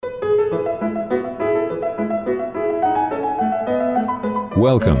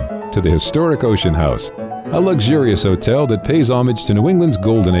Welcome to the historic Ocean House, a luxurious hotel that pays homage to New England's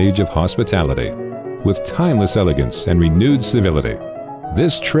golden age of hospitality. With timeless elegance and renewed civility,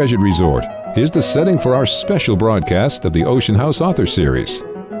 this treasured resort is the setting for our special broadcast of the Ocean House Author Series.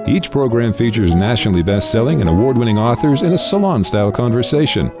 Each program features nationally best-selling and award-winning authors in a salon-style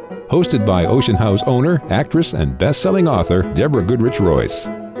conversation, hosted by Ocean House owner, actress, and best-selling author Deborah Goodrich Royce.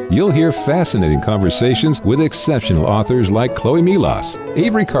 You'll hear fascinating conversations with exceptional authors like Chloe Milas,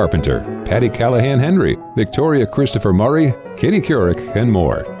 Avery Carpenter, Patty Callahan-Henry, Victoria Christopher Murray, Katie Couric, and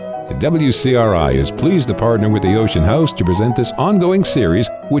more. WCRI is pleased to partner with the Ocean House to present this ongoing series,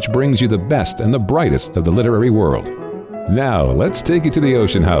 which brings you the best and the brightest of the literary world. Now, let's take you to the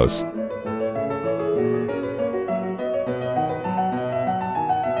Ocean House.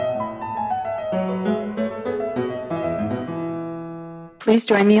 Please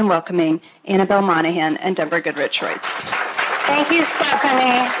join me in welcoming Annabel Monaghan and Deborah Goodrich Royce. Thank you,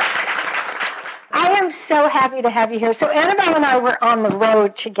 Stephanie. I am so happy to have you here. So Annabel and I were on the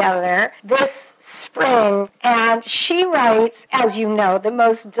road together this spring, and she writes, as you know, the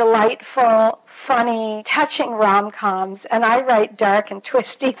most delightful, funny, touching rom-coms, and I write dark and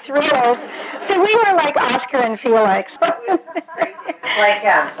twisty thrillers. So we were like Oscar and Felix. Like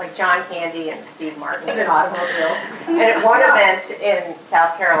John Candy and Steve Martin in automobiles. And at one event in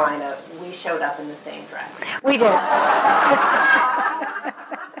South Carolina, we showed up in the same dress. We did.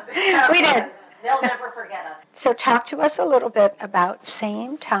 We did. They'll never forget us. So talk to us a little bit about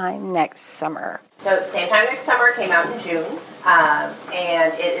Same Time Next Summer. So Same Time Next Summer came out in June,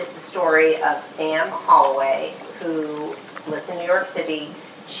 and it is the story of Sam Holloway, who lives in New York City.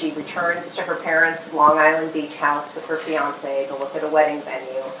 She returns to her parents' Long Island Beach house with her fiancé to look at a wedding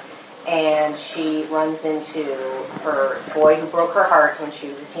venue, and she runs into her boy who broke her heart when she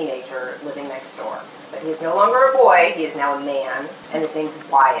was a teenager living next door. But he is no longer a boy, he is now a man, and his name's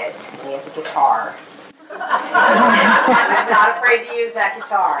Wyatt, and he has a guitar. He's not afraid to use that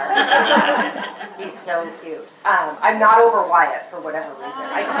guitar. He's so cute. I'm not over Wyatt for whatever reason.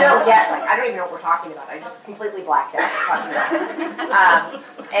 I still get, I don't even know what we're talking about. I just completely blacked out talking about it.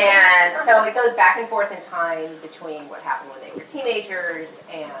 And so it goes back and forth in time between what happened when they were teenagers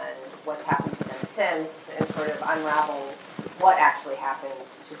and what's happened to them since, and sort of unravels what actually happened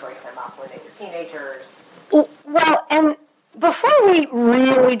to break them up when they were teenagers. Well, and before we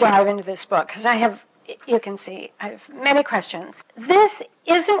really dive into this book, because you can see, I have many questions. This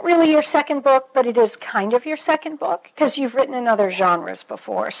isn't really your second book, but it is kind of your second book, because you've written in other genres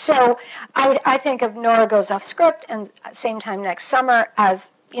before. So I think of Nora Goes Off Script and Same Time Next Summer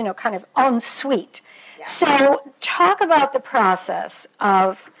as, kind of en suite. Yeah. So talk about the process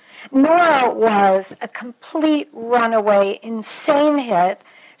of, Nora was a complete runaway, insane hit.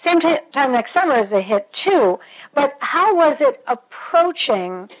 Same Time Next Summer is a hit too, but how was it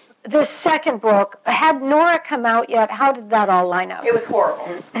approaching the second book? Had Nora come out yet? How did that all line up? It was horrible.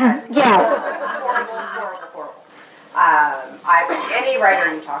 Horrible. Any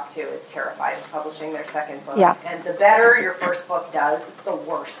writer you talk to is terrified of publishing their second book. Yeah. And the better your first book does, the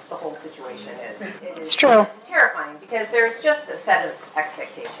worse the whole situation is. It's true. Terrifying because there's just a set of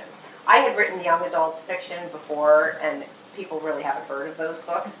expectations. I had written young adult fiction before, and people really haven't heard of those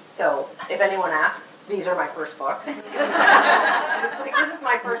books. So if anyone asks, these are my first books. It's like, this is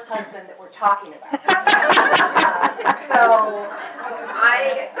my first husband that we're talking about. So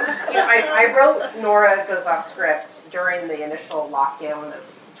I wrote Nora Goes Off Script during the initial lockdown of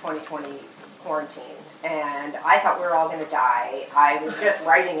 2020 quarantine, and I thought we were all going to die. I was just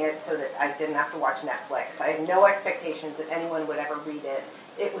writing it so that I didn't have to watch Netflix. I had no expectations that anyone would ever read it.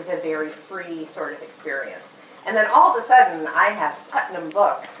 It was a very free sort of experience. And then all of a sudden, I have Putnam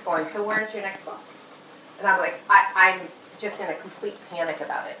Books going, so where's your next book? And I'm like, I'm just in a complete panic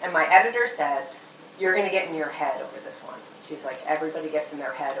about it. And my editor said, you're going to get in your head over this one. She's like, everybody gets in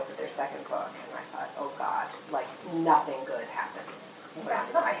their head over their second book. And I thought, oh God, nothing good happens in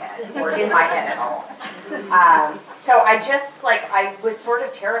my head, or in my head at all. So I was sort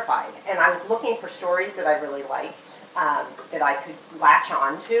of terrified. And I was looking for stories that I really liked, that I could latch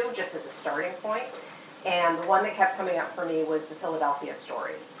on to just as a starting point. And the one that kept coming up for me was the Philadelphia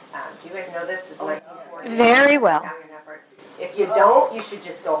story. Do you guys know this? It's 1940. Very well. If you don't, you should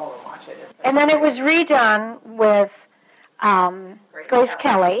just go home and watch it. And then it was redone with Grace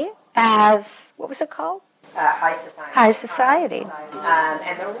Kelly as, what was it called? High Society. High Society.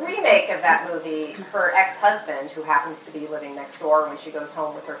 And the remake of that movie, her ex-husband, who happens to be living next door when she goes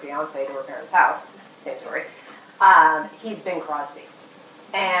home with her fiancé to her parents' house, same story, he's Bing Crosby.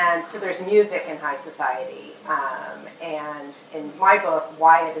 And so there's music in High Society. And in my book,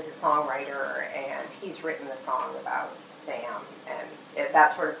 Wyatt is a songwriter, and he's written a song about Sam, and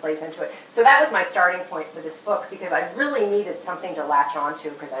that sort of plays into it. So that was my starting point for this book, because I really needed something to latch onto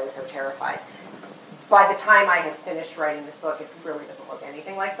because I was so terrified. By the time I had finished writing this book, it really doesn't look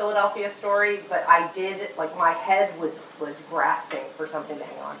anything like Philadelphia Story, but I did, like, my head was grasping for something to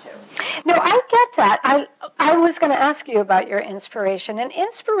hang on to. No, I get that. I was going to ask you about your inspiration, and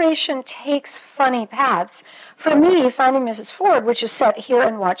inspiration takes funny paths. For me, Finding Mrs. Ford, which is set here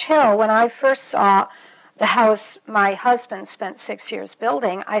in Watch Hill, when I first saw the house my husband spent 6 years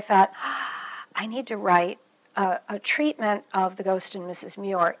building, I thought, I need to write a treatment of the ghost in Mrs.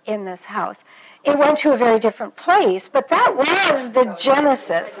 Muir in this house. It went to a very different place, but that was the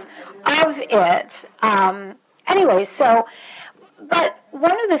genesis of it. Anyway, so, but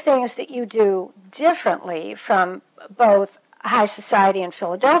one of the things that you do differently from both High Society and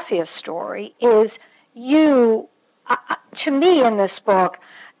Philadelphia Story is you, to me in this book,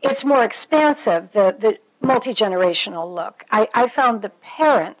 it's more expansive, the multi-generational look. I found the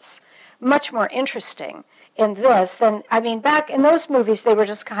parents much more interesting in this than, I mean, back in those movies, they were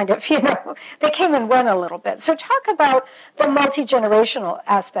just kind of, they came and went a little bit. So talk about the multi-generational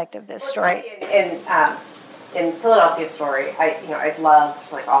aspect of this story. In Philadelphia Story, I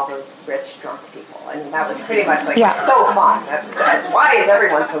loved, like, all those rich, drunk people. I mean, that was pretty much, like, so fun. That's why is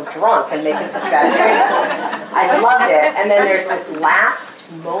everyone so drunk and making such bad choices? I loved it. And then there's this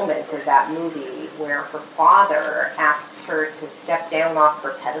last moment of that movie where her father asks her to step down off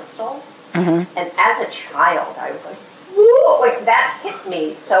her pedestal. Mm-hmm. And as a child, I was like, whoa, like, that hit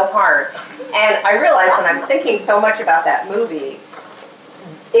me so hard. And I realized when I was thinking so much about that movie,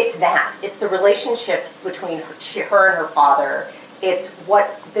 it's that. It's the relationship between her and her father. It's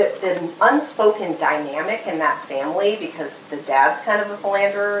what the unspoken dynamic in that family, because the dad's kind of a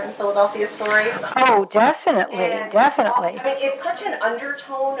philanderer in Philadelphia Story. Oh, definitely, definitely. I mean, it's such an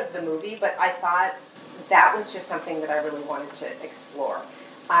undertone of the movie, but I thought that was just something that I really wanted to explore.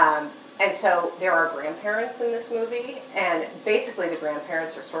 And so there are grandparents in this movie, and basically the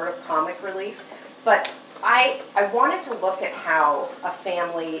grandparents are sort of comic relief. But I wanted to look at how a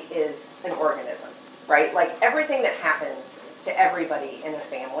family is an organism, right? Like, everything that happens to everybody in a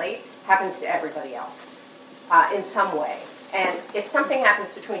family happens to everybody else in some way. And if something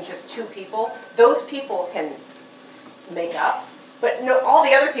happens between just two people, those people can make up. But no, all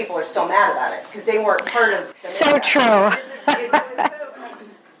the other people are still mad about it because they weren't part of the So makeup. true.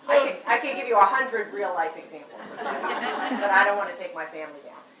 I can give you 100 real-life examples of this, but I don't want to take my family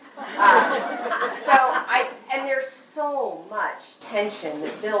down. And there's so much tension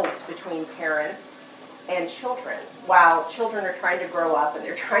that builds between parents and children, while children are trying to grow up and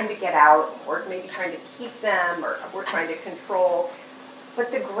they're trying to get out, or maybe trying to keep them, or we're trying to control.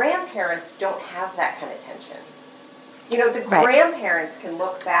 But the grandparents don't have that kind of tension. The grandparents can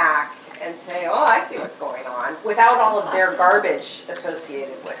look back and say, oh, I see what's going on, without all of their garbage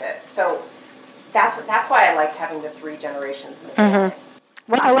associated with it. So that's why I liked having the three generations in the family.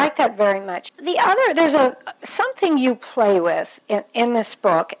 Mm-hmm. Well, I like that very much. There's something you play with in this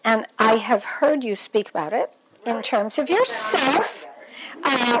book, and I have heard you speak about it in terms of yourself.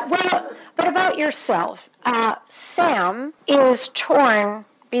 But about yourself, Sam is torn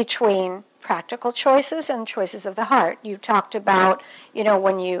between practical choices and choices of the heart. You talked about,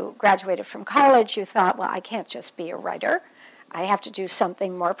 when you graduated from college, you thought, well, I can't just be a writer. I have to do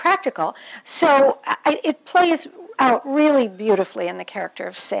something more practical. So it plays out really beautifully in the character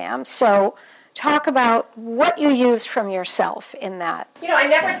of Sam. So talk about what you used from yourself in that. I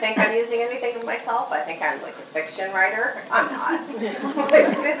never think I'm using anything of myself. I think I'm like a fiction writer. I'm not.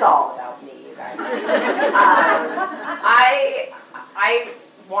 It's all about me, you guys. I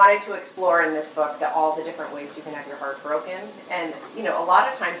wanted to explore in this book all the different ways you can have your heart broken. And, a lot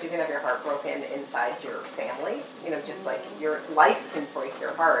of times you can have your heart broken inside your family. Just like your life can break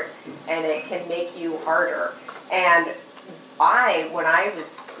your heart, and it can make you harder. And when I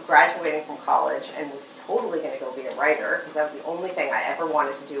was graduating from college and was totally going to go be a writer, because that was the only thing I ever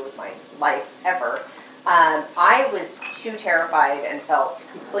wanted to do with my life ever, I was too terrified and felt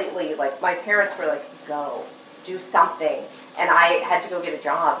completely like, my parents were like, go, do something. And I had to go get a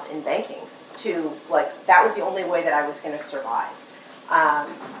job in banking that was the only way that I was going to survive.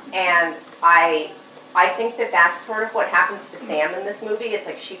 And I think that's sort of what happens to Sam in this movie. It's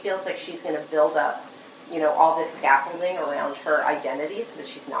like she feels like she's going to build up, all this scaffolding around her identity so that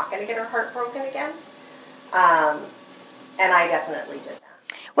she's not going to get her heart broken again. And I definitely did that.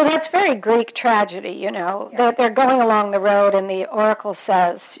 Well, that's very Greek tragedy, Yes. They're going along the road, and the oracle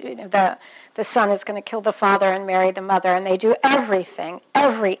says, the son is going to kill the father and marry the mother, and they do everything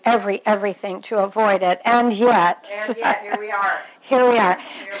to avoid it, and yet here we are.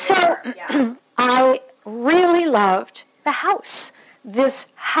 So I really loved the house. This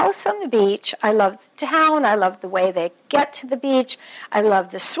house on the beach, I love the town, I love the way they get to the beach, I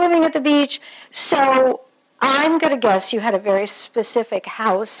love the swimming at the beach. So I'm going to guess you had a very specific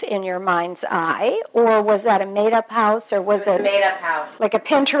house in your mind's eye, or was that a made-up house, or was it a made-up house, like a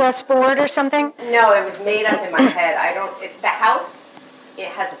Pinterest board or something? No, it was made up in my head. The house, it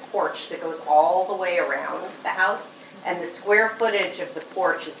has a porch that goes all the way around the house, and the square footage of the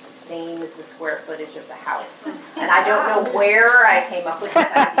porch is the same as the square footage of the house. And I don't know where I came up with this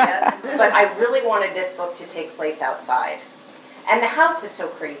idea, but I really wanted this book to take place outside. And the house is so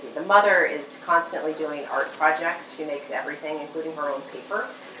crazy. The mother is constantly doing art projects. She makes everything, including her own paper.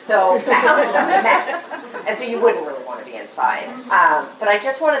 So the house is a mess. And so you wouldn't really want to be inside. But I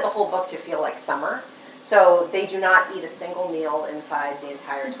just wanted the whole book to feel like summer. So they do not eat a single meal inside the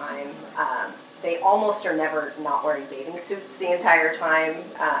entire time. They almost are never not wearing bathing suits the entire time.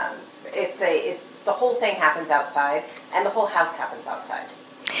 The whole thing happens outside, and the whole house happens outside.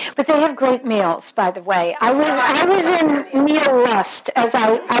 But they have great meals, by the way. I was in meal lust, as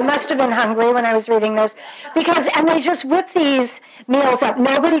I must have been hungry when I was reading this, and they just whip these meals up.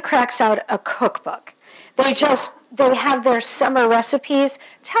 Nobody cracks out a cookbook. They have their summer recipes.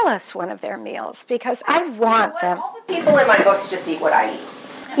 Tell us one of their meals, because I want them. All the people in my books just eat what I eat.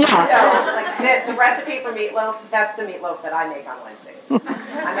 Yeah. So, like the recipe for meatloaf, that's the meatloaf that I make on Wednesdays.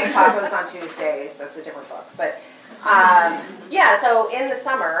 I make tacos on Tuesdays. That's a different book, but. So in the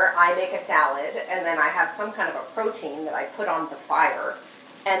summer, I make a salad, and then I have some kind of a protein that I put on the fire,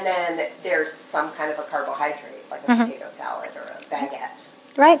 and then there's some kind of a carbohydrate, like a potato salad or a baguette.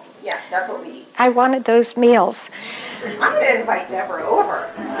 Right. Yeah, that's what we eat. I wanted those meals. I'm going to invite Deborah over.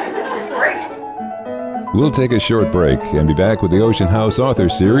 This is great. We'll take a short break and be back with the Ocean House Author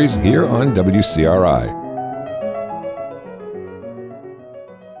Series here on WCRI.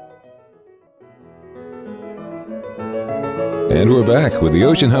 And we're back with the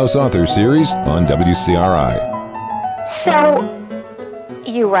Ocean House Author Series on WCRI. So,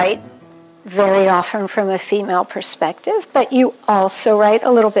 you write very often from a female perspective, but you also write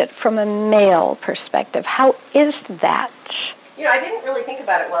a little bit from a male perspective. How is that? I didn't really think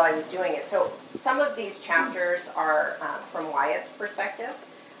about it while I was doing it. So some of these chapters are from Wyatt's perspective.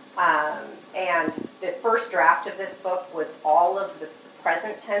 And the first draft of this book was all of the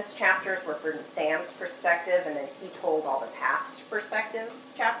present tense chapters were from Sam's perspective, and then he told all the past perspective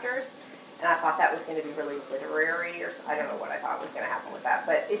chapters. And I thought that was going to be really literary, or I don't know what I thought was going to happen with that,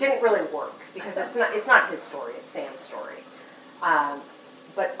 but it didn't really work because it's not his story, it's Sam's story.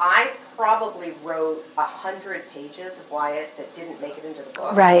 But I probably wrote 100 pages of Wyatt that didn't make it into the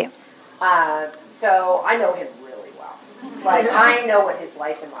book. Right. So I know him really well. Like, I know what his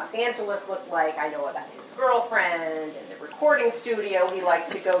life in Los Angeles looked like. I know about his girlfriend and the recording studio he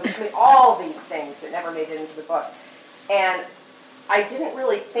liked to go to. I mean, all these things that never made it into the book. And I didn't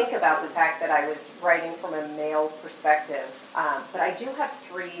really think about the fact that I was writing from a male perspective. But I do have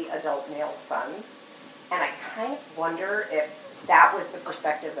 3 adult male sons. And I kind of wonder if that was the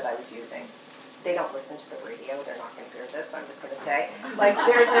perspective that I was using. They don't listen to the radio. They're not going to hear this, so I'm just going to say. Like,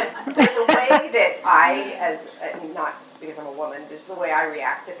 there's a way that I, not because I'm a woman, just the way I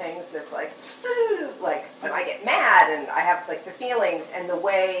react to things that's like when I get mad and I have, like, the feelings, and the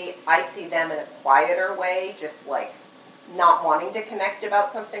way I see them in a quieter way, just, like, not wanting to connect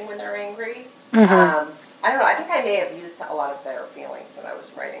about something when they're angry. I don't know. I think I may have used a lot of their feelings when I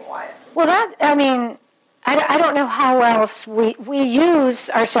was writing Wyatt. Well, I don't know how else we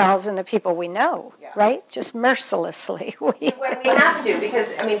use ourselves and the people we know, right? Just mercilessly. When we have to,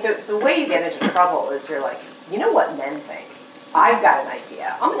 because, I mean, the way you get into trouble is you're like, you know what men think? I've got an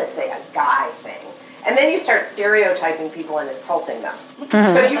idea. I'm going to say a guy thing. And then you start stereotyping people and insulting them.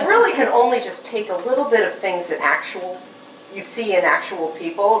 So you really can only just take a little bit of things that you see in actual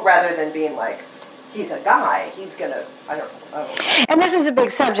people, rather than being like, he's a guy, he's going to, I don't know. And this is a big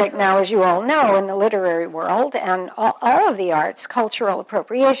subject now, as you all know, in the literary world and all of the arts, cultural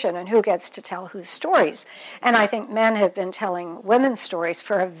appropriation and who gets to tell whose stories. And I think men have been telling women's stories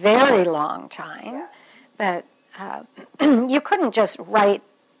for a very long time. But you couldn't just write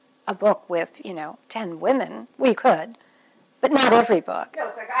a book with, 10 women. We could, but not every book. No,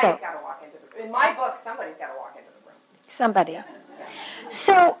 so a guy's got to walk into the room. In my book, somebody's got to walk into the room. Somebody.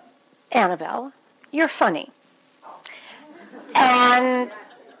 So, Annabel, you're funny. And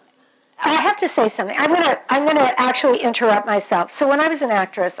I have to say something. I'm gonna actually interrupt myself. So when I was an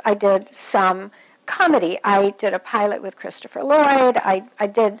actress, I did some comedy. I did a pilot with Christopher Lloyd. I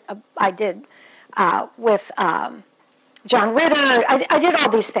did with John Ritter. I did all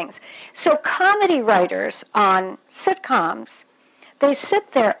these things. So comedy writers on sitcoms, they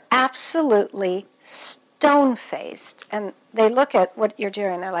sit there absolutely stone-faced, and they look at what you're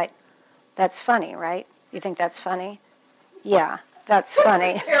doing, they're like, that's funny, right? You think that's funny? Yeah, that's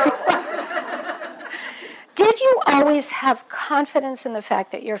funny. Did you always have confidence in the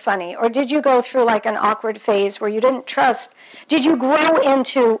fact that you're funny, or did you go through like an awkward phase where you didn't trust? Did you grow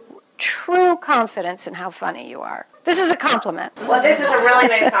into true confidence in how funny you are? This is a compliment. Well, this is a really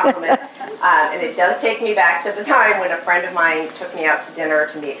nice compliment, and it does take me back to the time when a friend of mine took me out to dinner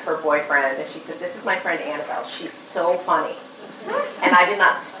to meet her boyfriend, and she said, "This is my friend Annabel. She's so funny." And I did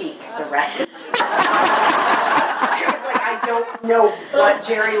not speak the rest of the evening. I don't know what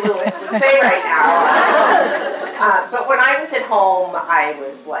Jerry Lewis would say right now. But when I was at home, I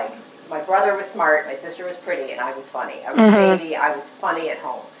was like, my brother was smart, my sister was pretty, and I was funny. I was a baby, I was funny at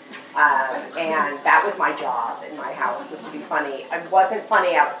home. And that was my job in my house, was to be funny. I wasn't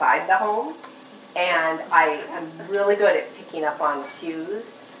funny outside the home, and I am really good at picking up on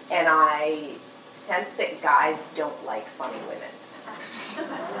cues, and I sense that guys don't like funny women.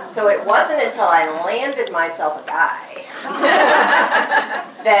 So it wasn't until I landed myself a guy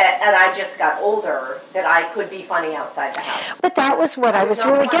and I just got older that I could be funny outside the house. But that was what I was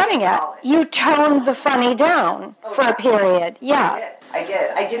really getting at. You toned the funny down for a period. Yeah. I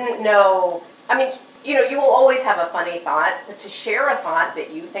did. I didn't know. I mean, you will always have a funny thought, but to share a thought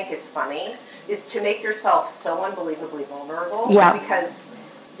that you think is funny is to make yourself so unbelievably vulnerable. Yeah. Because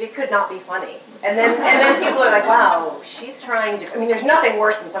it could not be funny. And then people are like, wow, she's trying to... I mean, there's nothing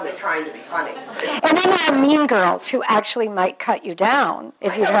worse than somebody trying to be funny. And then there are mean girls who actually might cut you down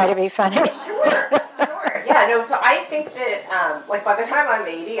if you try to be funny. Sure. Yeah, no, so I think that, by the time I'm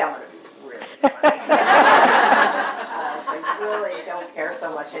 80, I'm going to be really funny. I really don't care so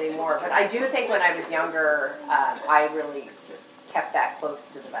much anymore. But I do think when I was younger, I really kept that close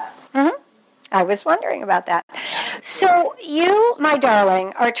to the vest. Mm-hmm. I was wondering about that. So you, my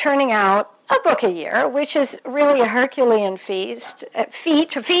darling, are turning out a book a year, which is really a Herculean feast.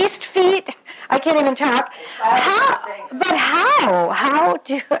 Feet. I can't even talk. How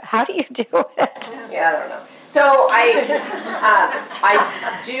do you do it? Yeah, I don't know. So I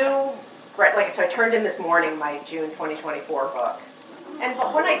do. So I turned in this morning my June 2024 book. And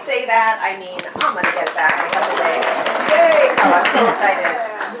when I say that, I mean I'm going to get it back in a couple days. Yay! Oh, I'm so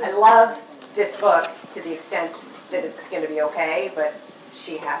excited. I love this book to the extent that it's going to be okay, but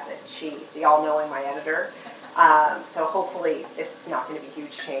she has it. The all-knowing, my editor. So hopefully it's not going to be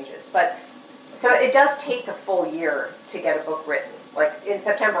huge changes. But so it does take a full year to get a book written. Like in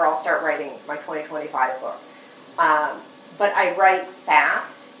September, I'll start writing my 2025 book. But I write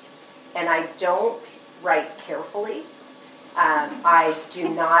fast, and I don't write carefully. I do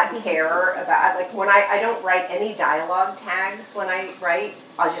not care about, when I don't write any dialogue tags when I write.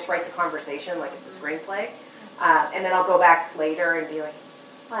 I'll just write the conversation like it's a screenplay. And then I'll go back later and be like,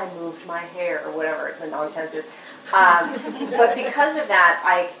 I moved my hair, or whatever the nonsense is. But because of that,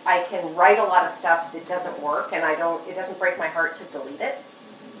 I can write a lot of stuff that doesn't work, and it doesn't break my heart to delete it.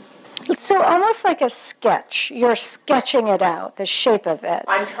 So almost like a sketch. You're sketching it out, the shape of it.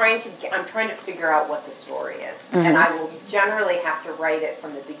 I'm trying to figure out what the story is, and I will generally have to write it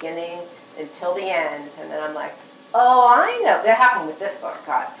from the beginning until the end, and then I'm like, oh, I know. That happened with this book.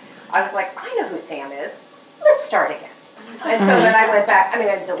 God, I was like, I know who Sam is. Let's start again. And so then I went back. I mean,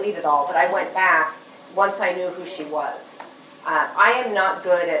 I deleted all, but I went back once I knew who she was. I am not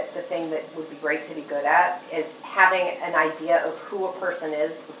good at the thing that would be great to be good at, is having an idea of who a person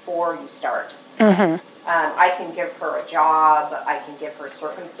is before you start. I can give her a job, I can give her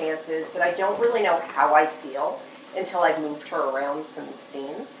circumstances, but I don't really know how I feel until I've moved her around some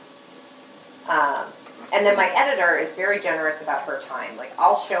scenes. And then my editor is very generous about her time. Like,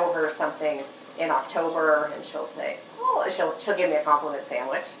 I'll show her something in October, and she'll say, oh, she'll give me a compliment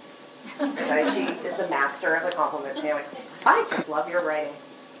sandwich. She is the master of the compliment sandwich. I just love your writing.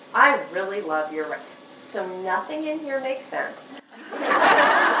 I really love your writing. So nothing in here makes sense.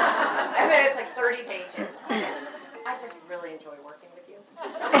 I mean, it's like 30 pages. I just really enjoy working with you.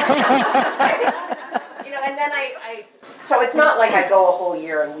 And then so it's not like I go a whole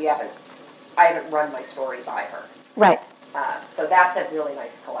year and I haven't run my story by her. Right. So that's a really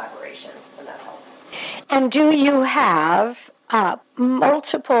nice collaboration, and that helps. And do you have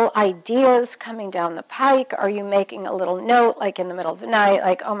multiple ideas coming down the pike? Are you making a little note, like in the middle of the night,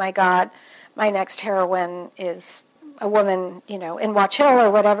 like, oh my God, my next heroine is a woman, in Watch Hill or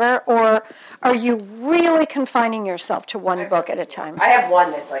whatever? Or are you really confining yourself to one book at a time? I have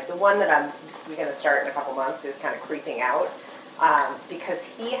one that's like the one that we're going to start in a couple months is kind of creeping out. Because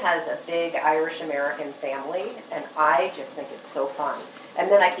he has a big Irish-American family, and I just think it's so fun.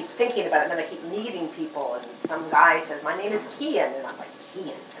 And then I keep thinking about it, and then I keep meeting people, and some guy says, my name is Kian, and I'm like,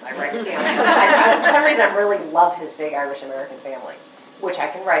 Kian, and I write it down. For some reason I really love his big Irish-American family, which I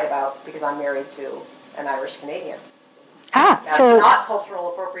can write about because I'm married to an Irish-Canadian. That's so not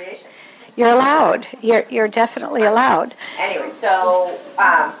cultural appropriation. you're allowed. You're definitely allowed. Anyway, so,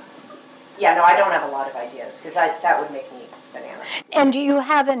 yeah, no, I don't have a lot of ideas because that would make me bananas. And do you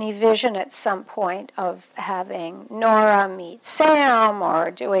have any vision at some point of having Nora meet Sam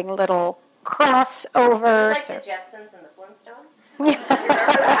or doing little crossovers? It's like the Jetsons and the Flintstones. You remember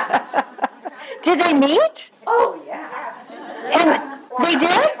that? Did they meet? Oh, yeah. And they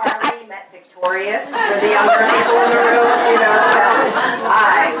did? Harvey met Victorious for the younger people in the room. You know,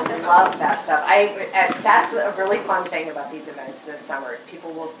 I love that stuff. That's a really fun thing about these events this summer.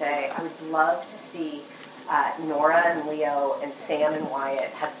 People will say, I would love to see Nora and Leo and Sam and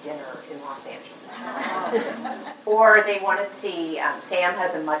Wyatt have dinner in Los Angeles. Or they want to see, Sam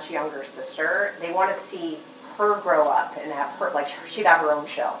has a much younger sister, they want to see her grow up and have her, like, she'd have her own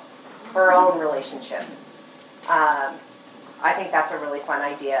show, her own relationship. I think that's a really fun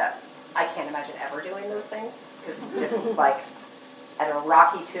idea. I can't imagine ever doing those things, because just like, I don't know,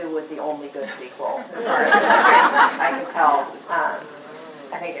 Rocky 2 was the only good sequel, as far as I can tell.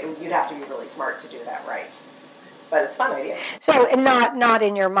 I think you'd have to be really smart to do that right. But it's a fun idea. So, and not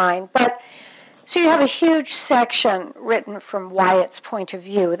in your mind, but so you have a huge section written from Wyatt's point of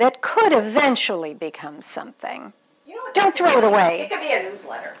view that could eventually become something. You know what, don't throw it away. It could be a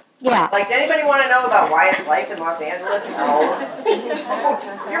newsletter. Yeah. Like, does anybody want to know about Wyatt's life in Los Angeles? No.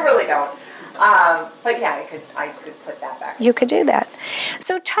 You really don't. But yeah, I could put that back. You could do that.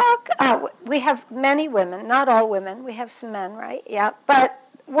 So talk, we have many women, not all women, we have some men, right? Yeah, but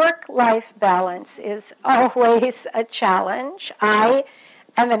work-life balance is always a challenge. I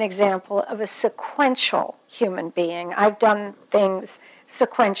am an example of a sequential human being. I've done things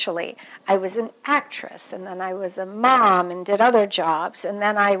sequentially. I was an actress, and then I was a mom and did other jobs, and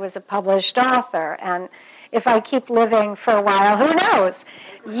then I was a published author, and if I keep living for a while, who knows?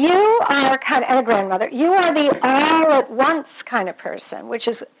 You are kind of, and a grandmother, you are the all-at-once kind of person, which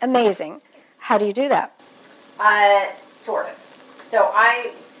is amazing. How do you do that? Sort of. So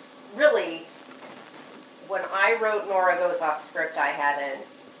I really, when I wrote Nora Goes Off Script, I had an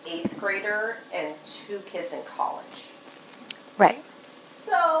 8th grader and 2 kids in college. Right.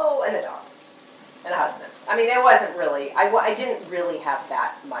 So, and a dog, and a husband. I mean, it wasn't really, I didn't really have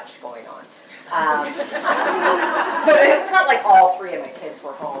that much going on. But it's not like all 3 of my kids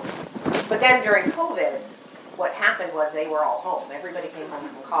were home. But then during COVID, what happened was they were all home. Everybody came home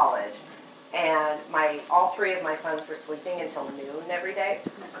from college. And all 3 of my sons were sleeping until noon every day.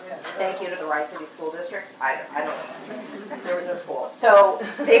 Thank you to the Rice City School District. I don't know. There was no school. So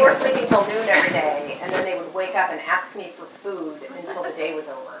they were sleeping till noon every day, and then they would wake up and ask me for food until the day was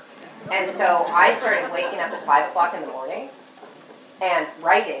over. And so I started waking up at 5 o'clock in the morning and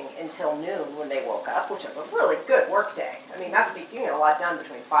writing until noon when they woke up, which is a really good work day. I mean, you can get a lot done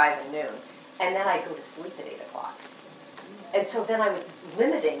between 5 and noon. And then I'd go to sleep at 8 o'clock. And so then I was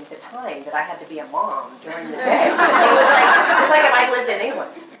limiting the time that I had to be a mom during the day. It was like if I lived in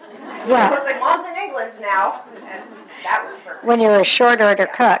England. Yeah. It was like, Mom's in England now. And that was perfect. When you're a short order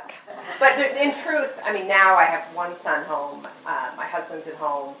cook. But in truth, I mean, now I have 1 son home. My husband's at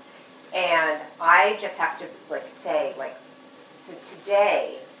home. And I just have to, say, so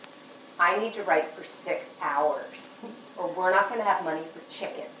today, I need to write for 6 hours. Or we're not going to have money for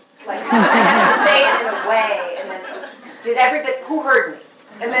chicken. I have to say it in a way, and then who heard me?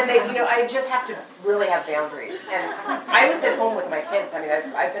 And then I just have to really have boundaries. And I was at home with my kids. I mean,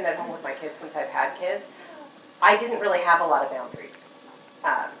 I've been at home with my kids since I've had kids. I didn't really have a lot of boundaries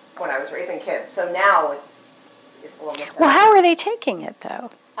when I was raising kids. So now it's a little messy. Well, how are they taking it,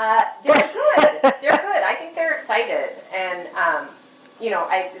 though? They're good. They're good. I think they're excited. And,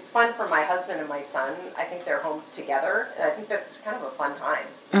 it's fun for my husband and my son. I think they're home together. And I think that's kind of a fun time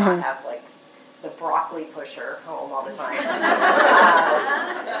to not have, the broccoli pusher home all the time.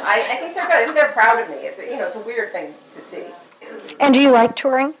 I think they're good. I think they're proud of me. It's a weird thing to see. And do you like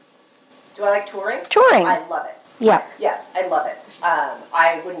touring? Do I like touring? Touring. I love it. Yeah. Yes, I love it.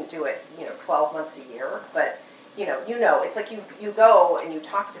 I wouldn't do it, 12 months a year, but it's like you go and you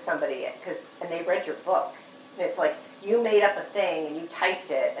talk to somebody and they read your book. And it's like you made up a thing and you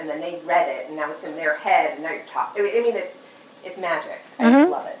typed it and then they read it and now it's in their head and now you're talking. I mean, it's magic. I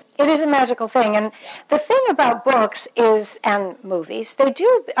love it. It is a magical thing. And the thing about books and movies, they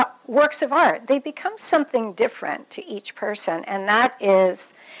do works of art. They become something different to each person. And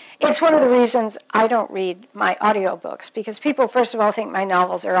it's one of the reasons I don't read my audiobooks, because people, first of all, think my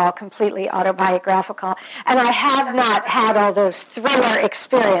novels are all completely autobiographical. And I have not had all those thriller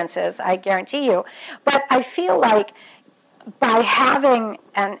experiences, I guarantee you. But I feel like by having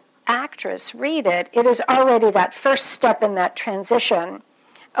an actress read it, it is already that first step in that transition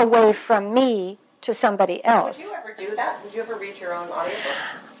away from me to somebody else. Would you ever do that? Would you ever read your own audiobook?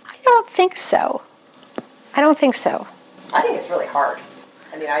 I don't think so. I don't think so. I think it's really hard.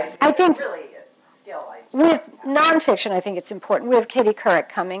 I mean, I think really a skill. With nonfiction, I think it's important. We have Katie Couric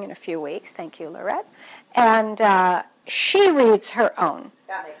coming in a few weeks. Thank you, Lorette. And she reads her own.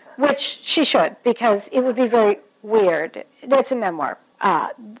 That makes sense. Which she should, because it would be very weird. It's a memoir.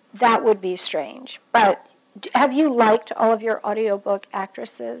 That would be strange. But have you liked all of your audiobook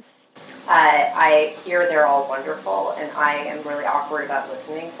actresses? I hear they're all wonderful, and I am really awkward about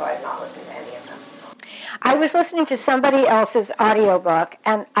listening, so I've not listened to any of them. I was listening to somebody else's audiobook,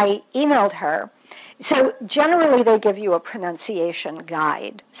 and I emailed her. So generally they give you a pronunciation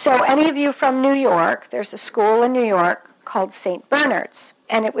guide. So any of you from New York, there's a school in New York called St. Bernard's.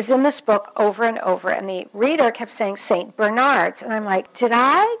 And it was in this book over and over. And the reader kept saying St. Bernard's. And I'm like, did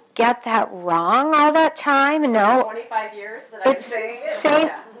I get that wrong all that time? No. 25 years that I've been saying it.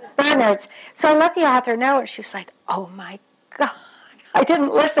 St. Bernard's. So I let the author know, and she was like, oh my God. I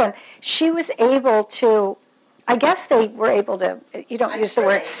didn't listen. She was able to, I guess they were able to, you don't use the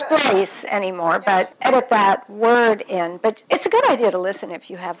word splice anymore, but edit that word in. But it's a good idea to listen if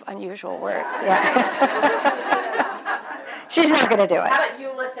you have unusual words. Yeah. She's not going to do it. How about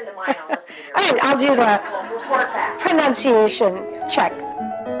you listen to mine? I'll listen to yours. All right, I'll do the We'll report back. pronunciation check.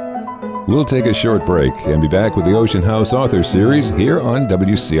 We'll take a short break and be back with the Ocean House Author Series here on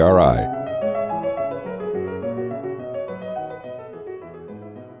WCRI.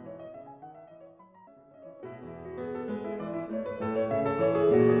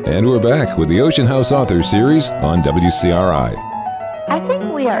 And we're back with the Ocean House Author Series on WCRI. I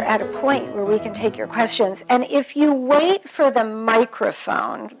think we are at a point where we can take your questions. And if you wait for the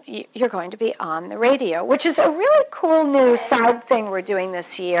microphone, you're going to be on the radio, which is a really cool new side thing we're doing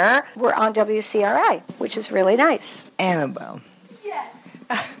this year. We're on WCRI, which is really nice. Annabel. Yes.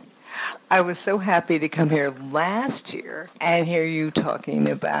 I was so happy to come here last year and hear you talking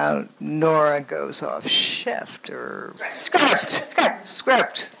about Nora goes off shift or script.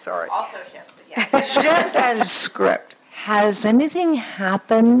 Sorry. Also shift, but yes. Shift and script. Has anything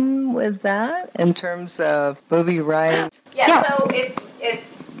happened with that in terms of movie writing? Yeah, so it's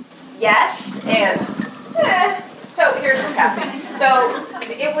yes, and so here's what's happening. So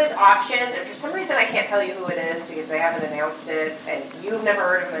it was optioned, and for some reason I can't tell you who it is because they haven't announced it, and you've never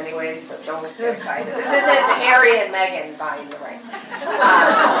heard of him anyway, so don't get excited. This isn't Harry and Meghan buying the rights.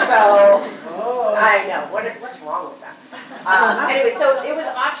 I know, what's wrong with that? Anyway, so it was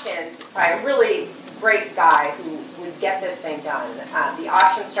optioned by a really great guy who would get this thing done. The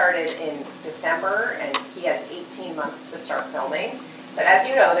option started in December, and he has 18 months to start filming. But as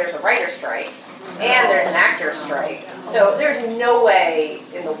you know, there's a writer's strike, and there's an actor's strike. So there's no way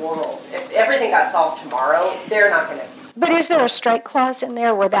in the world, if everything got solved tomorrow, they're not going to. But is there a strike clause in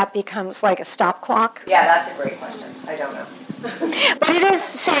there where that becomes like a stop clock? Yeah, that's a great question. I don't know. But it is,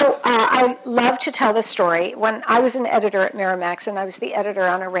 so I love to tell the story. When I was an editor at Miramax, and I was the editor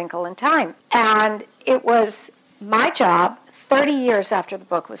on A Wrinkle in Time, and it was my job 30 years after the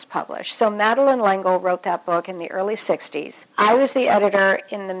book was published. So Madeleine L'Engle wrote that book in the early 60s. I was the editor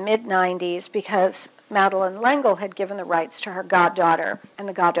in the mid-90s because Madeleine L'Engle had given the rights to her goddaughter and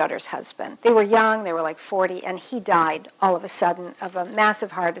the goddaughter's husband. They were young, they were like 40, and he died all of a sudden of a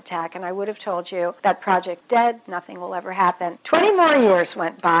massive heart attack. And I would have told you, that project dead, nothing will ever happen. 20 more years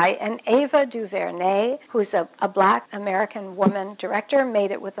went by, and Ava DuVernay, who's a black American woman director,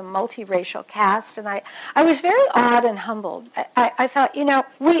 made it with a multiracial cast. And I was very awed and humbled. I thought,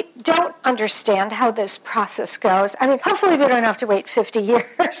 we don't understand how this process goes. I mean, hopefully we don't have to wait 50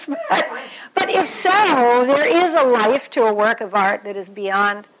 years, but if so, there is a life to a work of art that is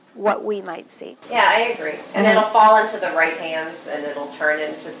beyond what we might see. Yeah, I agree. And it'll fall into the right hands, and it'll turn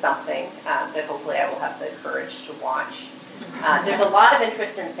into something that hopefully I will have the courage to watch. There's a lot of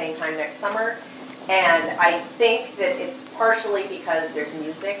interest in Same Time Next Summer, and I think that it's partially because there's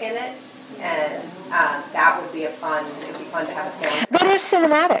music in it, and that would be it'd be fun to have a sound. That is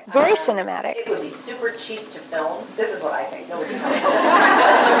cinematic, very cinematic. It would be super cheap to film. This is what I think. Nobody's telling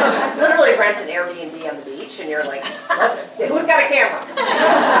me. Literally rent an Airbnb on the beach, and you're like, who's got a camera?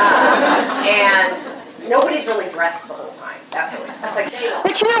 And nobody's really dressed the whole time. That's always like.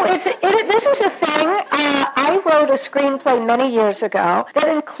 But this is a thing. I wrote a screenplay many years ago that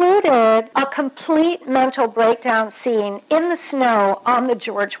included a complete mental breakdown scene in the snow on the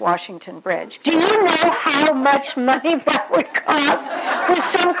George Washington Bridge. Do you know how much money that would cost with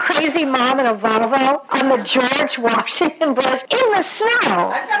some crazy mom in a Volvo on the George Washington Bridge in the snow?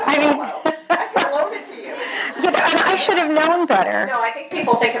 I can loan it to you. and I should have known better. No, I think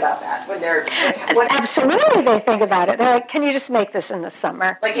people think about that when they're... Absolutely, they think about it. They're like, can you just make this in the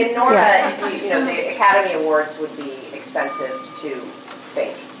summer? Like in Nora, the Academy Awards would be expensive to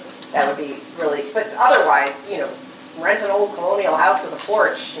fake. That would be really... But otherwise, rent an old colonial house with a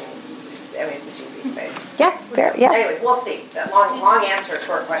porch. It's just easy to fake. Yeah, fair, yeah. Anyways, we'll see. Long answer,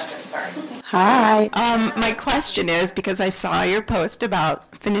 short question, sorry. Hi. My question is, because I saw your post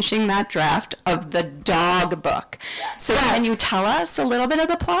about finishing that draft of the dog book. So can you tell us a little bit of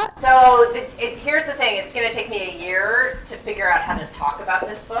the plot? So here's the thing. It's going to take me a year to figure out how to talk about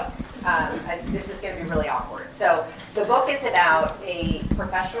this book. This is going to be really awkward. So the book is about a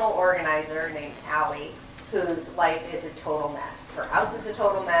professional organizer named Allie, whose life is a total mess. Her house is a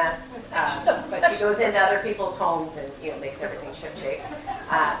total mess, but she goes into other people's homes and makes everything shipshape.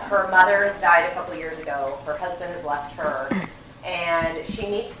 Her mother died a couple years ago. Her husband has left her, and she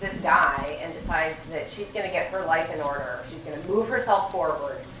meets this guy and decides that she's going to get her life in order. She's going to move herself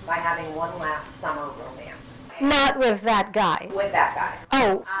forward by having one last summer romance. Not with that guy. With that guy.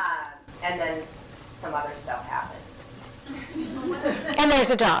 Oh. And then some other stuff happens. And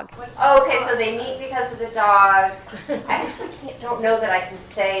there's a dog. Oh, okay, so they meet because of the dog. I actually don't know that I can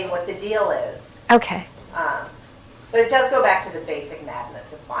say what the deal is. Okay. But it does go back to the basic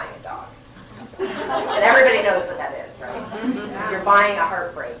madness of buying a dog. And everybody knows what that is, right? You're buying a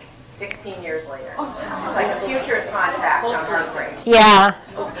heartbreak 16 years later. It's like a futures contract on heartbreak. Yeah.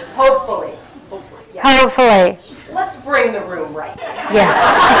 Hopefully. Yeah. Hopefully. Let's bring the room right. Yeah.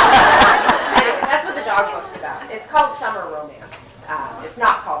 Anyway, that's what the dog book's about. It's called Summer Romance. It's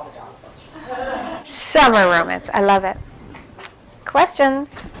not called the dog book. Summer romance. I love it.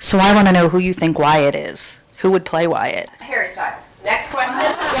 Questions? So I want to know who you think Wyatt is. Who would play Wyatt? Harry Styles. Next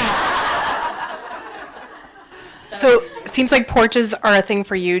question. So it seems like porches are a thing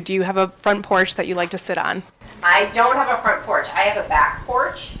for you. Do you have a front porch that you like to sit on? I don't have a front porch. I have a back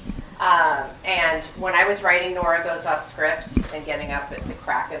porch. And when I was writing Nora Goes Off Script and getting up at the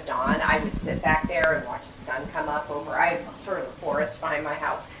crack of dawn, I would sit back there and watch the sun come up over. I have sort of a forest behind my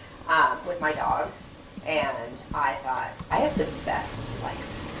house with my dog. And I thought, I have the best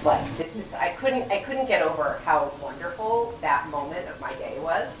life. Like, this is, I couldn't get over how wonderful that moment of my day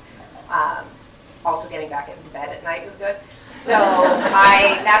was. Also getting back into bed at night was good. So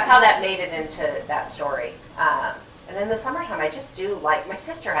that's how that made it into that story. And in the summertime, I just do like, my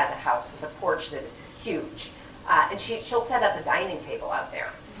sister has a house with a porch that is huge. And she'll set up a dining table out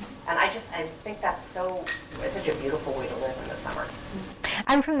there. And I think it's such a beautiful way to live in the summer.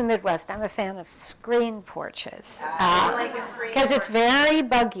 I'm from the Midwest. I'm a fan of screen porches. I like a screen Because it's porch. very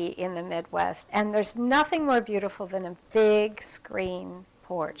buggy in the Midwest. And there's nothing more beautiful than a big screen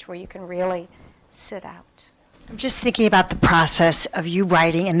porch where you can really sit out. I'm just thinking about the process of you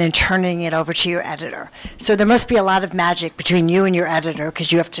writing and then turning it over to your editor. So there must be a lot of magic between you and your editor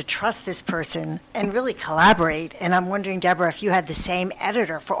because you have to trust this person and really collaborate. And I'm wondering, Deborah, if you had the same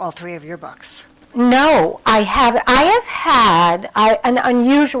editor for all three of your books. No, I have had an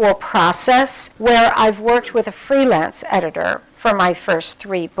unusual process where I've worked with a freelance editor for my first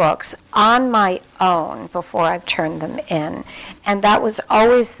three books on my own before I've turned them in. And that was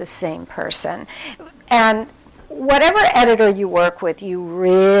always the same person. And whatever editor you work with, you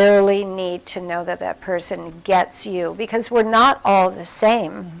really need to know that that person gets you because we're not all the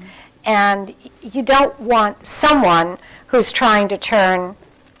same. Mm-hmm. And you don't want someone who's trying to turn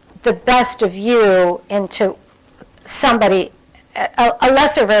the best of you into somebody, a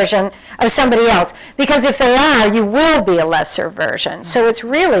lesser version of somebody else. Because if they are, you will be a lesser version. So it's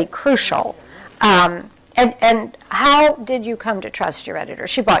really crucial. And how did you come to trust your editor?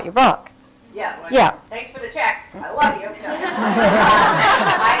 She bought your book. Yeah. Well, yeah. Thanks for the check. I love you.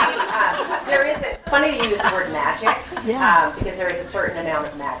 There is funny to use the word magic because there is a certain amount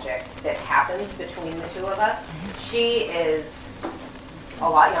of magic that happens between the two of us. She is a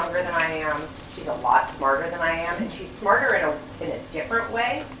lot younger than I am. She's a lot smarter than I am, and she's smarter in a different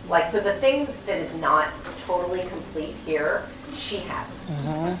way. Like, so the thing that is not totally complete here, she has.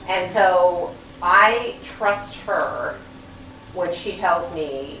 Mm-hmm. And so I trust her when she tells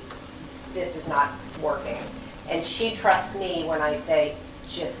me this is not working. And she trusts me when I say,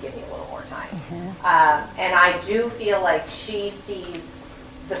 just give me a little more time. Mm-hmm. And I do feel like she sees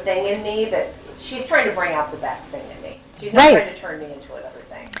the thing in me that she's trying to bring out the best thing in me. She's not trying to turn me into another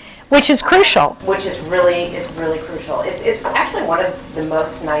thing. Which is crucial. Which is really crucial. It's actually one of the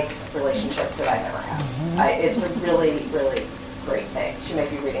most nice relationships that I've ever had. Mm-hmm. It's a really, really great thing. She may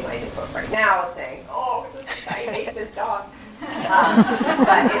be reading my new book right now saying, oh, I hate this dog.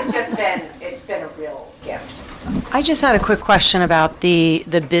 But it's been a real gift. I just had a quick question about the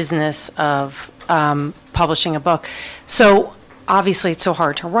business of publishing a book. So obviously it's so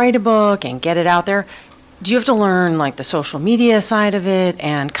hard to write a book and get it out there. Do you have to learn like the social media side of it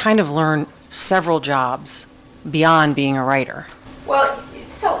and kind of learn several jobs beyond being a writer? Well,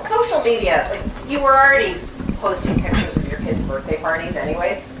 so social media, like you were already posting pictures of your kids' birthday parties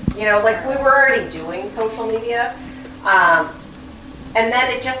anyways. You know, like we were already doing social media. And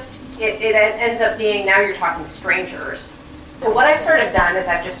then it ends up being, now you're talking to strangers. So what I've sort of done is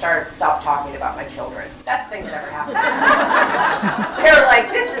I've just stopped talking about my children. Best thing that ever happened. They're like,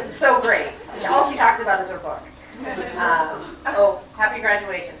 this is so great. All she talks about is her book. Happy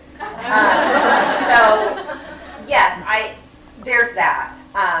graduation. So, yes, there's that.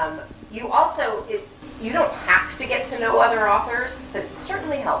 You also, you don't have to get to know other authors, but it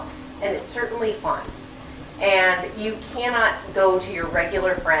certainly helps, and it's certainly fun. And you cannot go to your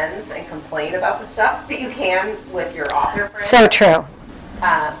regular friends and complain about the stuff that you can with your author friends. So true.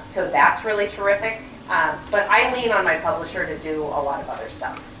 So that's really terrific. But I lean on my publisher to do a lot of other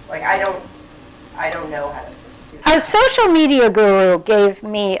stuff. Like I don't know how to do that. A social media guru gave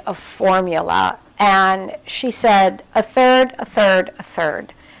me a formula, and she said a third, a third, a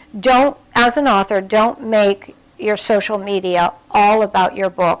third. As an author, don't make your social media all about your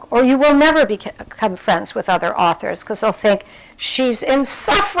book, or you will never become friends with other authors because they'll think she's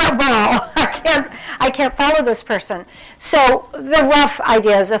insufferable. I can't follow this person. So the rough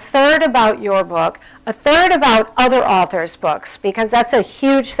idea is a third about your book, a third about other authors' books, because that's a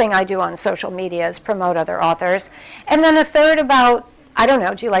huge thing I do on social media is promote other authors, and then a third about, I don't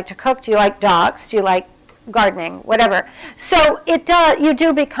know, do you like to cook? Do you like dogs? Do you like gardening, whatever. So you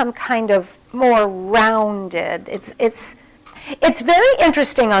do become kind of more rounded. It's very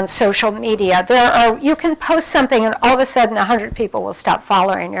interesting on social media. You can post something and all of a sudden 100 people will stop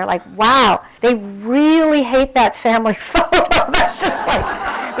following. And you're like, wow, they really hate that family photo. That's just like,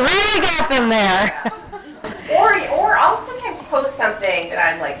 really got them there. Or I'll sometimes post something that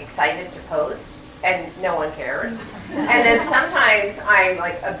I'm like excited to post and no one cares. And then sometimes I'm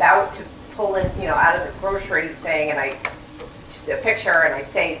like about to pull in, out of the grocery thing, and a picture, and I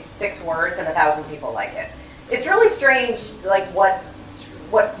say 6 words, and 1,000 people like it. It's really strange, like what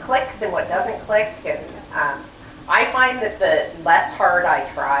clicks and what doesn't click. And I find that the less hard I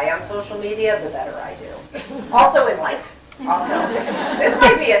try on social media, the better I do. Also in life. This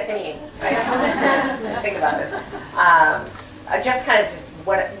might be a theme. Right? Think about this. Just kind of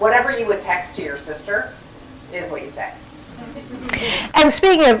whatever you would text to your sister is what you say. And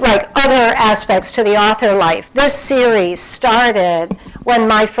speaking of like other aspects to the author life, this series started when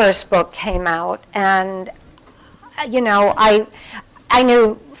my first book came out, and I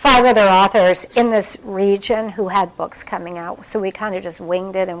knew 5 other authors in this region who had books coming out, so we kind of just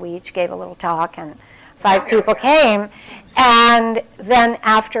winged it, and we each gave a little talk, and 5 people came. And then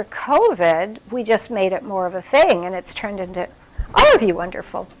after COVID, we just made it more of a thing, and it's turned into all of you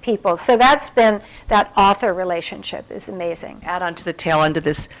wonderful people. So that author relationship is amazing. Add on to the tail end of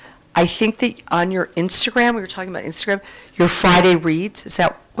this, I think that on your Instagram, we were talking about Instagram, your Friday reads, is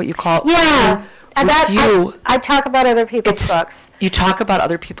that what you call it? Yeah. And I talk about other people's books. You talk about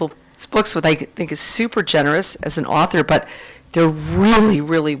other people's books, what I think is super generous as an author, but they're really,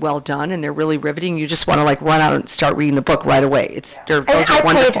 really well done, and they're really riveting. You just want to like run out and start reading the book right away. Those are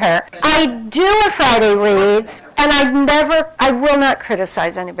wonderful. Paid her. I do a Friday reads, and I will not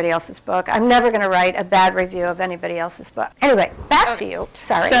criticize anybody else's book. I'm never going to write a bad review of anybody else's book. Anyway, back to you.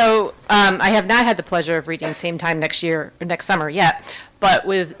 Sorry. So I have not had the pleasure of reading Same Time next summer yet, but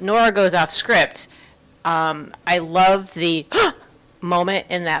with Nora Goes Off Script, I loved the moment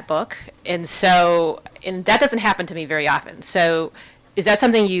in that book, and that doesn't happen to me very often. So is that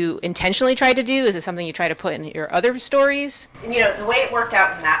something you intentionally try to do? Is it something you try to put in your other stories? The way it worked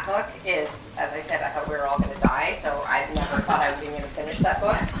out in that book is, as I said, I thought we were all going to die, so I never thought I was even going to finish that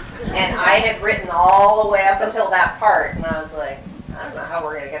book. And I had written all the way up until that part, and I was like, I don't know how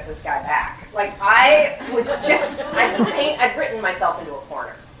we're going to get this guy back. Like, I'd written myself into a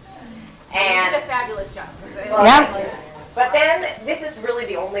corner. And you did a fabulous job. But then, this is really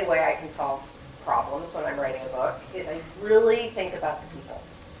the only way I can solve problems when I'm writing a book, is I really think about the people.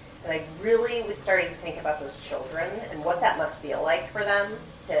 And I really was starting to think about those children and what that must feel like for them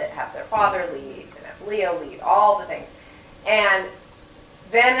to have their father lead, and have Leo lead, all the things. And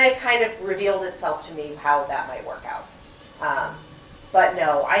then it kind of revealed itself to me how that might work out. But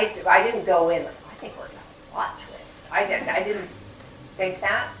no, I didn't go in, like, I think we're going to have a plot twist. I didn't think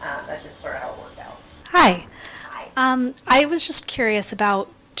that. That's just sort of how it worked out. Hi. I was just curious about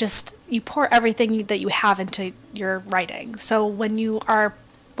you pour everything that you have into your writing. So when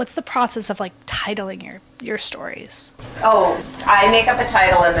what's the process of like titling your stories? Oh, I make up a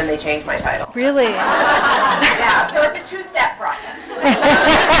title and then they change my title. Really? Yeah, so it's a two-step process.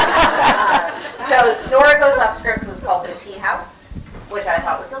 So Nora Goes Off Script was called The Tea House, which I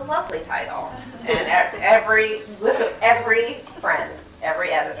thought was a lovely title. And every friend, every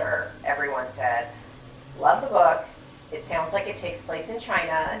editor, everyone said, love the book. It sounds like it takes place in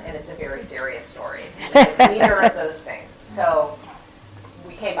China, and it's a very serious story. It's neither of those things. So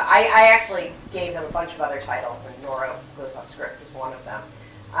I actually gave them a bunch of other titles, and Nora Goes Off Script was one of them.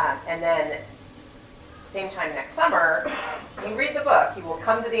 And then, same time next summer, you read the book, you will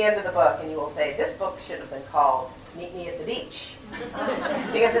come to the end of the book, and you will say, this book should have been called Meet Me at the Beach.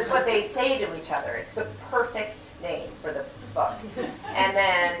 Because it's what they say to each other. It's the perfect name for the book. And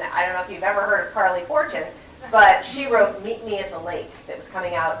then, I don't know if you've ever heard of Carly Fortune, but she wrote Meet Me at the Lake that was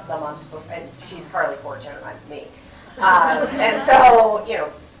coming out the month before, and she's Carly Fortune, and I'm me. And so,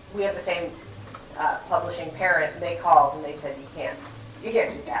 we have the same publishing parent, and they called and they said, you can't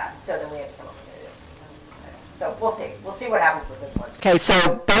do that. So then we had to come up with a new. So we'll see what happens with this one. Okay,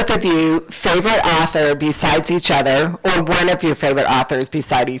 so both of you, favorite author besides each other, or one of your favorite authors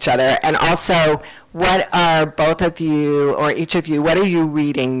beside each other, and also what are both of you, or each of you, what are you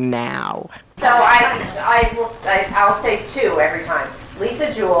reading now? So I'll say two every time.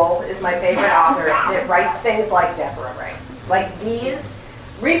 Lisa Jewell is my favorite author that writes things like Deborah writes. Like these,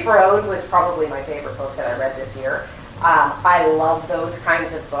 Reef Road was probably my favorite book that I read this year. I love those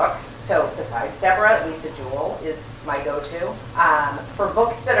kinds of books. So besides Deborah, Lisa Jewell is my go-to. For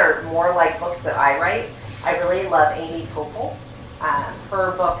books that are more like books that I write, I really love Amy Pople.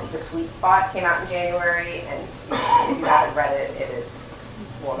 Her book, The Sweet Spot, came out in January, and if you haven't read it,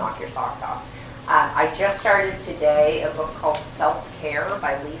 will knock your socks off. I just started today a book called Self-Care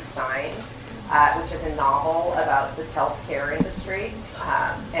by Lee Stein, which is a novel about the self-care industry.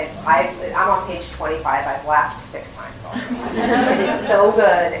 And I'm on page 25. I've laughed 6 times already. It is so good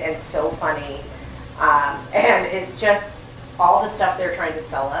and so funny. And it's just, all the stuff they're trying to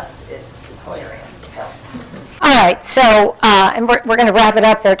sell us is hilarious. So. All right, so, and we're going to wrap it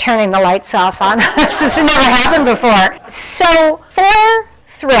up. They're turning the lights off on us. This has never happened before. So, for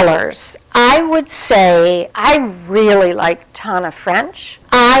thrillers, I would say I really like Tana French.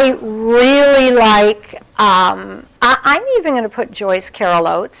 I really like, I'm even going to put Joyce Carol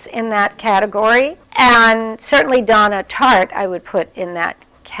Oates in that category. And certainly Donna Tartt I would put in that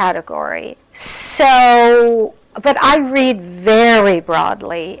category. So, but I read very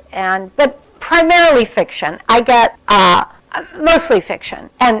broadly, but primarily fiction. I get mostly fiction.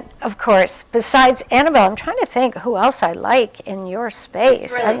 And of course, besides Annabel, I'm trying to think who else I like in your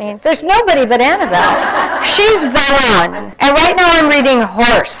space. Really, I mean, there's nobody but Annabel. She's the one. And right now I'm reading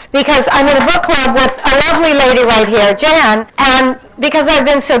Horse because I'm in a book club with a lovely lady right here, Jan, and because I've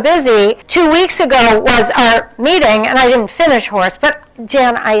been so busy, 2 weeks ago was our meeting and I didn't finish Horse, but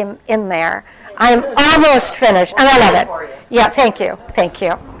Jan, I am in there. I am almost finished, and I love it. Yeah, thank you.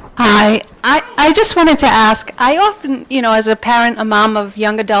 Hi. I just wanted to ask, I often, as a parent, a mom of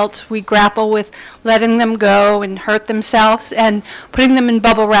young adults, we grapple with letting them go and hurt themselves and putting them in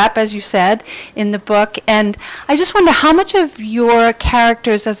bubble wrap, as you said, in the book. And I just wonder how much of your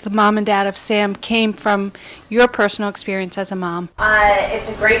characters as the mom and dad of Sam came from your personal experience as a mom? It's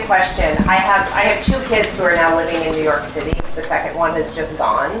a great question. I have 2 kids who are now living in New York City. The second one has just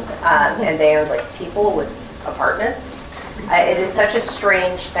gone, and they are like people with apartments. It is such a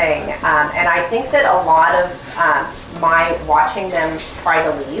strange thing, and I think that a lot of my watching them try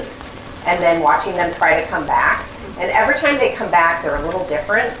to leave, and then watching them try to come back, and every time they come back, they're a little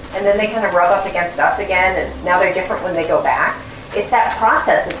different, and then they kind of rub up against us again, and now they're different when they go back. It's that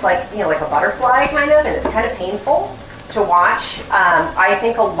process. It's like like a butterfly kind of, and it's kind of painful to watch. I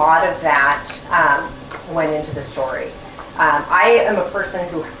think a lot of that went into the story. I am a person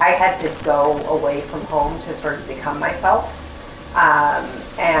who I had to go away from home to sort of become myself.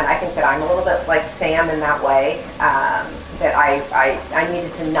 And I think that I'm a little bit like Sam in that way, that I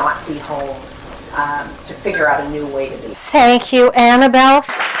needed to not be home to figure out a new way to be. Thank you, Annabel.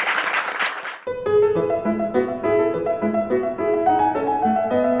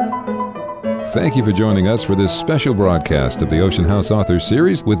 Thank you for joining us for this special broadcast of the Ocean House Authors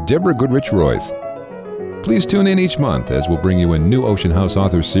Series with Deborah Goodrich Royce. Please tune in each month as we'll bring you a new Ocean House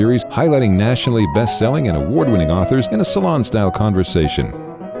Authors series highlighting nationally best-selling and award-winning authors in a salon-style conversation.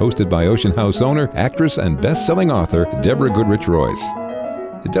 Hosted by Ocean House owner, actress, and best-selling author Deborah Goodrich Royce.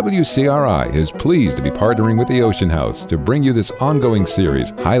 The WCRI is pleased to be partnering with the Ocean House to bring you this ongoing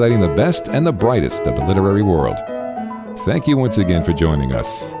series highlighting the best and the brightest of the literary world. Thank you once again for joining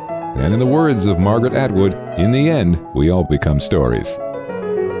us. And in the words of Margaret Atwood, in the end, we all become stories.